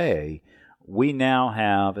escalation of pay. We now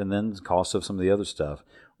have, and then the cost of some of the other stuff.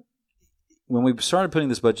 When we started putting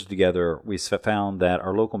this budget together, we found that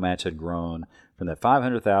our local match had grown from that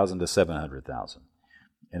 $500,000 to $700,000.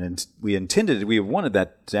 And we wanted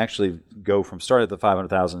that to actually go from start at the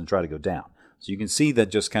 $500,000 and try to go down. So you can see that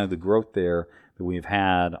just kind of the growth there that we've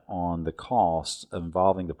had on the cost of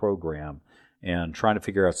involving the program and trying to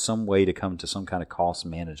figure out some way to come to some kind of cost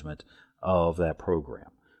management of that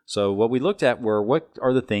program. So what we looked at were what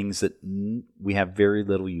are the things that we have very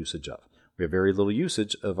little usage of. We have very little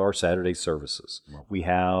usage of our Saturday services. We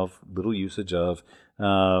have little usage of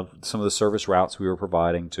some of the service routes we were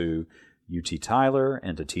providing to UT Tyler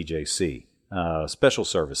and to TJC, special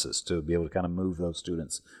services to be able to kind of move those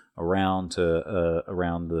students around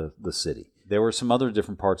the city. There were some other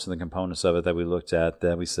different parts of the components of it that we looked at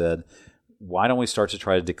that we said, why don't we start to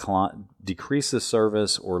try to decrease this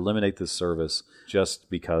service or eliminate this service just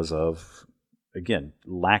because of, again,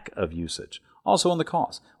 lack of usage. Also on the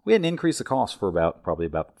cost. We hadn't increased the cost for probably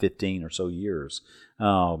about 15 or so years.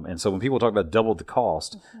 And so when people talk about doubled the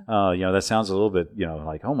cost, that sounds a little bit,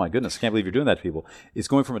 like, oh my goodness, I can't believe you're doing that to people. It's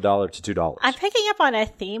going from $1 to $2. I'm picking up on a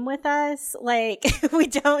theme with us. Like, we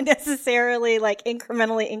don't necessarily like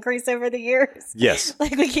incrementally increase over the years. Yes.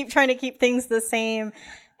 Like, we keep trying to keep things the same,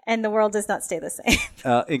 and the world does not stay the same.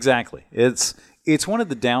 Exactly. It's one of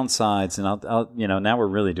the downsides, and I'll now we're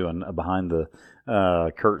really doing a behind the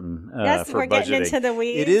curtain Yes, for we're budgeting. getting into the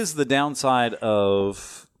weeds. It is the downside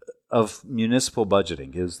of municipal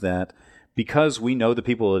budgeting is that because we know the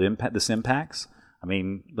people this impacts. I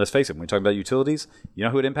mean, let's face it. When we talk about utilities, you know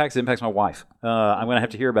who it impacts? It impacts my wife. I'm going to have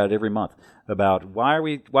to hear about it every month about why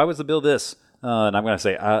was the bill this, and I'm going to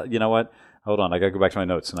say, you know what? Hold on, I got to go back to my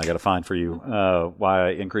notes, and I got to find for you why I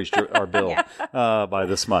increased our bill by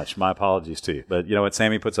this much. My apologies to you, but you know what?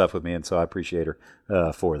 Sammy puts up with me, and so I appreciate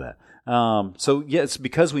her for that. So it's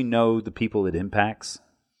because we know the people it impacts,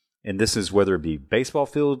 and this is whether it be baseball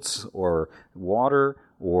fields or water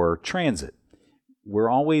or transit. We're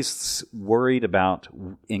always worried about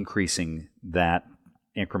increasing that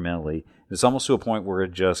incrementally. It's almost to a point where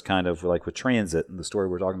it just kind of like with transit and the story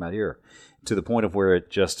we're talking about here, to the point of where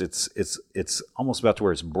it just it's almost about to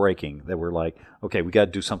where it's breaking, that we're like, okay, we got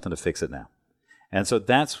to do something to fix it now. And so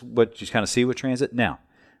that's what you kind of see with transit. Now,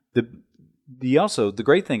 the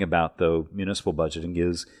great thing about though municipal budgeting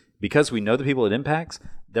is because we know the people it impacts,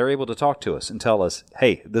 they're able to talk to us and tell us,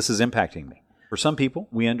 hey, this is impacting me. For some people,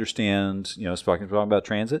 we understand, talking about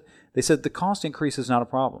transit, they said the cost increase is not a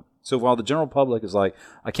problem. So while the general public is like,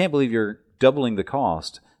 I can't believe you're doubling the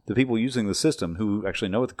cost, the people using the system who actually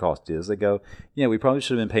know what the cost is, they go, yeah, we probably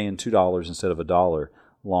should have been paying $2 instead of $1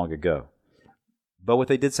 long ago. But what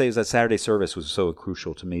they did say is that Saturday service was so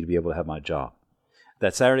crucial to me to be able to have my job.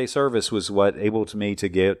 That Saturday service was what able to me to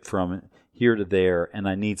get from here to there, and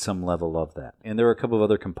I need some level of that. And there are a couple of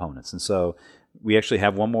other components. And so we actually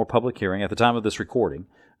have one more public hearing at the time of this recording.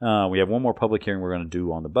 We have one more public hearing we're going to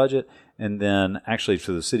do on the budget. And then actually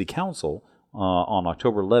to the city council on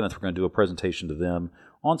October 11th, we're going to do a presentation to them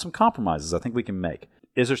on some compromises I think we can make.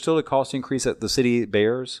 Is there still a cost increase that the city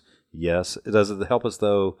bears? Yes. Does it help us,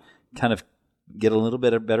 though, kind of get a little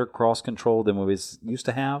bit of better cross control than we used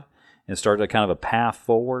to have and start a kind of a path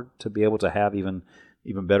forward to be able to have even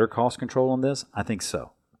better cost control on this? I think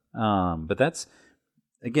so. But that's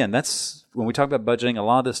when we talk about budgeting, a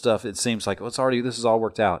lot of this stuff, it seems like, this is all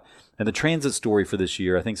worked out. And the transit story for this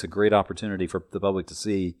year, I think, is a great opportunity for the public to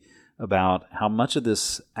see about how much of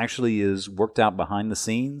this actually is worked out behind the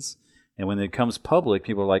scenes. And when it comes public,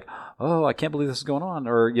 people are like, oh, I can't believe this is going on.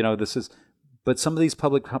 Or, but some of these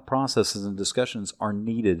public processes and discussions are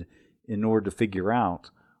needed in order to figure out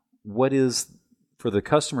what is, for the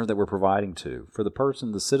customer that we're providing to, for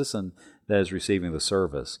the citizen that is receiving the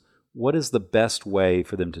service, what is the best way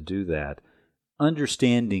for them to do that,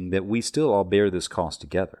 understanding that we still all bear this cost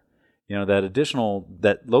together.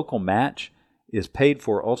 That local match is paid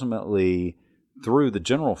for ultimately through the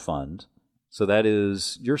general fund. So that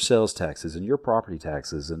is your sales taxes and your property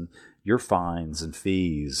taxes and your fines and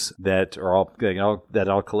fees that are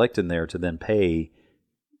all collect in there to then pay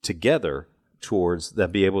together towards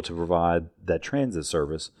that, be able to provide that transit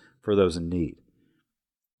service for those in need.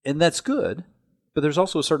 And that's good. But there's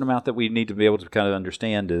also a certain amount that we need to be able to kind of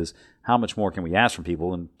understand is how much more can we ask from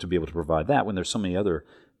people and to be able to provide that when there's so many other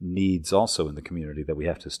needs also in the community that we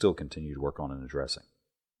have to still continue to work on and addressing.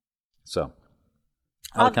 So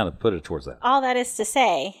I'll kind of put it towards that. All that is to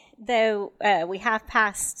say, though we have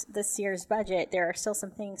passed this year's budget, there are still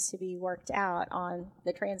some things to be worked out on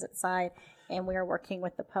the transit side, and we are working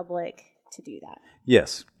with the public to do that.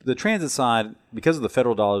 Yes. The transit side, because of the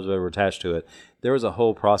federal dollars that were attached to it, there was a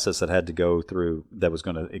whole process that had to go through that was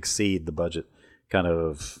going to exceed the budget kind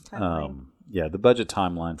of, the budget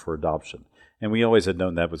timeline for adoption. And we always had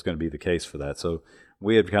known that was going to be the case for that. So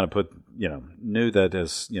we had kind of knew that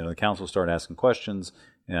as, the council started asking questions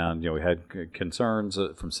and, we had concerns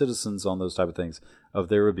from citizens on those type of things,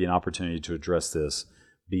 there would be an opportunity to address this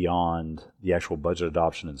beyond the actual budget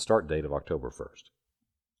adoption and start date of October 1st.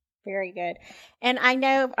 Very good. And I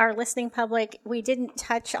know our listening public, we didn't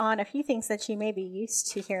touch on a few things that you may be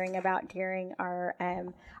used to hearing about during our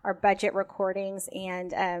budget recordings.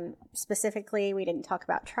 And specifically, we didn't talk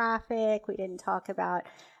about traffic. We didn't talk about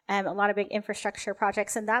a lot of big infrastructure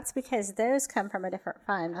projects. And that's because those come from a different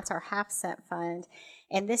fund. That's our half-cent fund.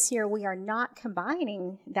 And this year, we are not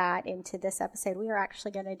combining that into this episode. We are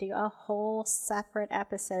actually going to do a whole separate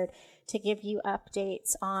episode to give you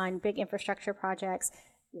updates on big infrastructure projects,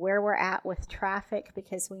 where we're at with traffic,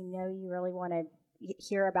 because we know you really want to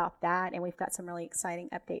hear about that, and we've got some really exciting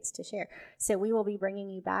updates to share. So we will be bringing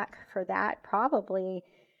you back for that, probably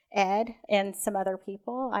Ed and some other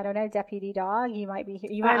people. I don't know, Deputy Dog, you might be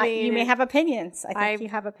here. You may have opinions. I think you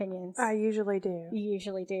have opinions. I usually do. You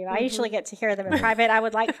usually do. I usually get to hear them in private. I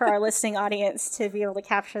would like for our listening audience to be able to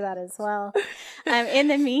capture that as well. In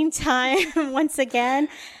the meantime, once again,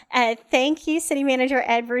 thank you, City Manager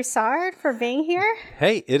Ed Broussard, for being here.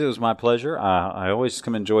 Hey, it was my pleasure. I always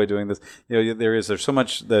enjoy doing this. There's so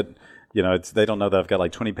much that, they don't know that I've got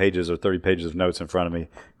like 20 pages or 30 pages of notes in front of me.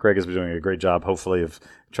 Craig has been doing a great job, hopefully, of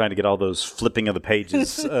trying to get all those flipping of the pages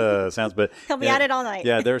sounds. But he'll be at it all night.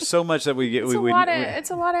 Yeah, there's so much that we get. It's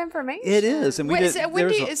a lot of information. It is,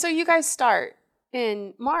 and so you guys start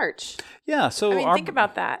in March. Yeah, so think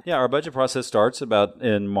about that. Yeah, our budget process starts about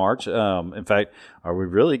in March. In fact, we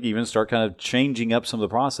really even start kind of changing up some of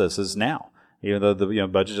the processes now, even though the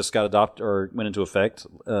budget just got adopted or went into effect.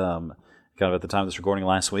 Kind of at the time of this recording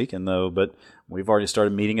last week, but we've already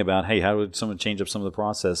started meeting about, hey, how would someone change up some of the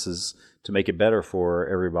processes to make it better for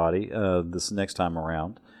everybody this next time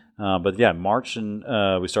around? But yeah, March, and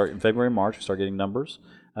we start in February, March, we start getting numbers,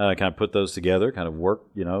 kind of put those together, kind of work,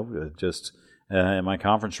 just in my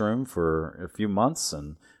conference room for a few months,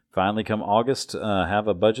 and finally come August, have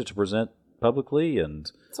a budget to present publicly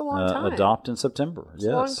and it's a long time. Adopt in September. It's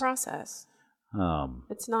a long process.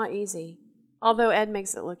 It's not easy. Although Ed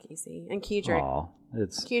makes it look easy. And Kedrick,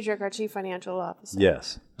 our Chief Financial Officer.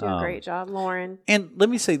 Yes. Do a great job. Lauren. And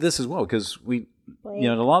let me say this as well, because in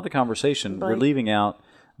a lot of the conversation, we're leaving out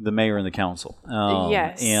the mayor and the council.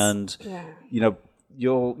 Yes. And,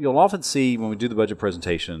 you'll often see when we do the budget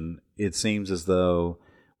presentation, it seems as though,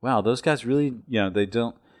 wow, those guys really,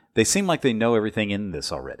 they seem like they know everything in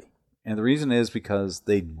this already. And the reason is because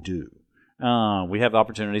they do. We have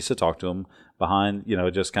opportunities to talk to them behind,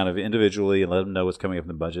 just kind of individually and let them know what's coming up in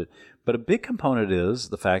the budget. But a big component is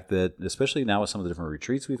the fact that, especially now with some of the different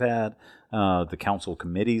retreats we've had, the council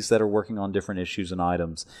committees that are working on different issues and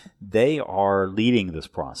items, they are leading this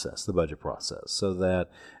process, the budget process, so that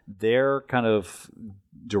their kind of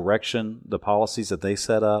direction, the policies that they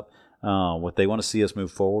set up, what they want to see us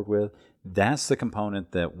move forward with, that's the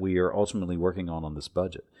component that we are ultimately working on this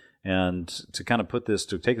budget. And to kind of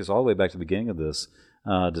take this all the way back to the beginning of this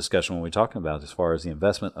discussion when we're talking about as far as the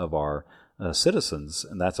investment of our citizens,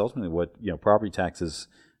 and that's ultimately what property taxes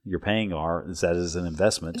you're paying is an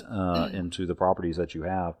investment into the properties that you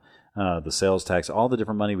have, the sales tax, all the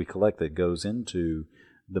different money we collect that goes into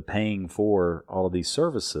the paying for all of these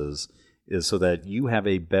services is so that you have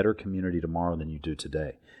a better community tomorrow than you do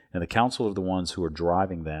today. And the council are the ones who are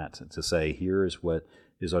driving that to say, here is what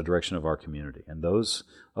is our direction of our community. And those,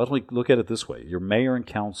 ultimately, look at it this way. Your mayor and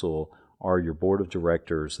council are your board of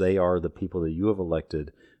directors. They are the people that you have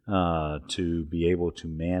elected to be able to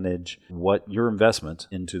manage what your investment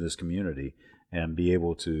into this community and be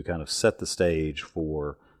able to kind of set the stage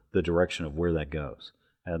for the direction of where that goes.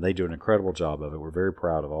 And they do an incredible job of it. We're very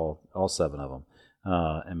proud of all 7 of them.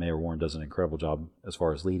 And Mayor Warren does an incredible job as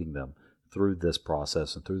far as leading them through this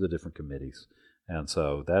process and through the different committees. And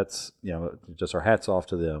so that's, just our hats off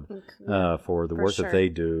to them for the work that they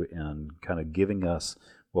do and kind of giving us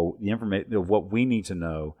the information, what we need to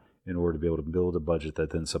know in order to be able to build a budget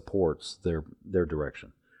that then supports their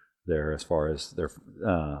direction there as far as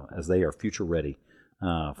as they are future ready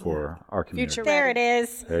for our community. Future there ready. It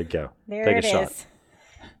is. There you go. There Take it a shot.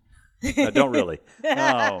 Is. Don't really.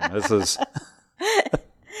 No, this is...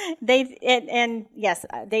 Yes,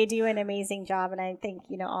 they do an amazing job, and I think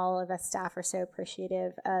all of us staff are so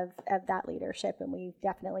appreciative of that leadership, and we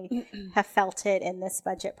definitely have felt it in this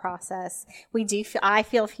budget process. We do. I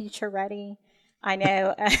feel future ready. I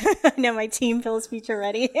know. I know my team feels future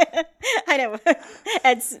ready. I know.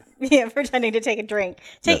 Ed's pretending to take a drink.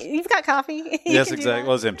 You've got coffee. Yes, exactly.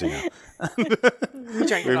 Well, it's empty now. We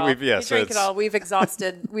drank it all. We drank it all. We've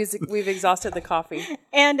exhausted the coffee.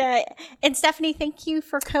 And Stephanie, thank you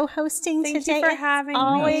for co-hosting today. Thank you for having me.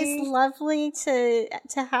 Always lovely to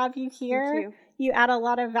have you here. Thank you. You add a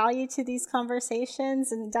lot of value to these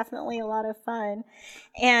conversations and definitely a lot of fun.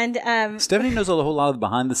 And Stephanie knows a whole lot of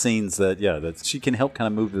behind the scenes that she can help kind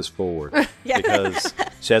of move this forward because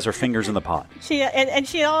she has her fingers in the pot. She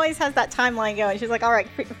always has that timeline going. She's like, all right,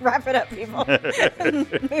 wrap it up, people.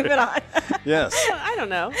 Move it on. Yes. I don't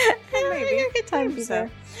know. Maybe. You're a good timekeeper.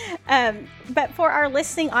 But for our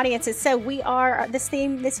listening audiences, so this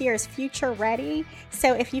theme this year is Future Ready.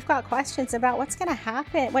 So if you've got questions about what's going to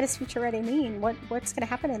happen, what does Future Ready mean? What's going to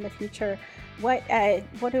happen in the future? What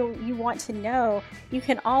do you want to know? You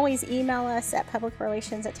can always email us at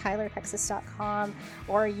publicrelations@tylertexas.com,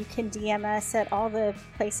 or you can DM us at all the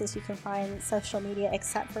places you can find social media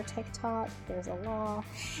except for TikTok. There's a law.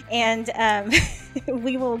 And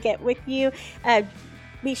we will get with you.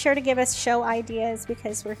 Be sure to give us show ideas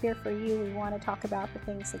because we're here for you. We want to talk about the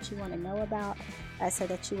things that you want to know about so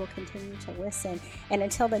that you will continue to listen. And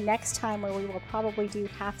until the next time, where we will probably do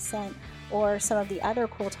Half Cent or some of the other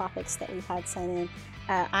cool topics that we've had sent in,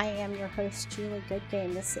 I am your host, Julie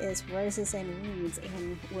Goodgame. This is Roses and Weeds,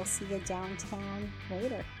 and we'll see you downtown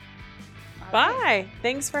later. Bye.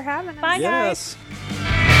 Thanks for having us. Bye, guys. Yes.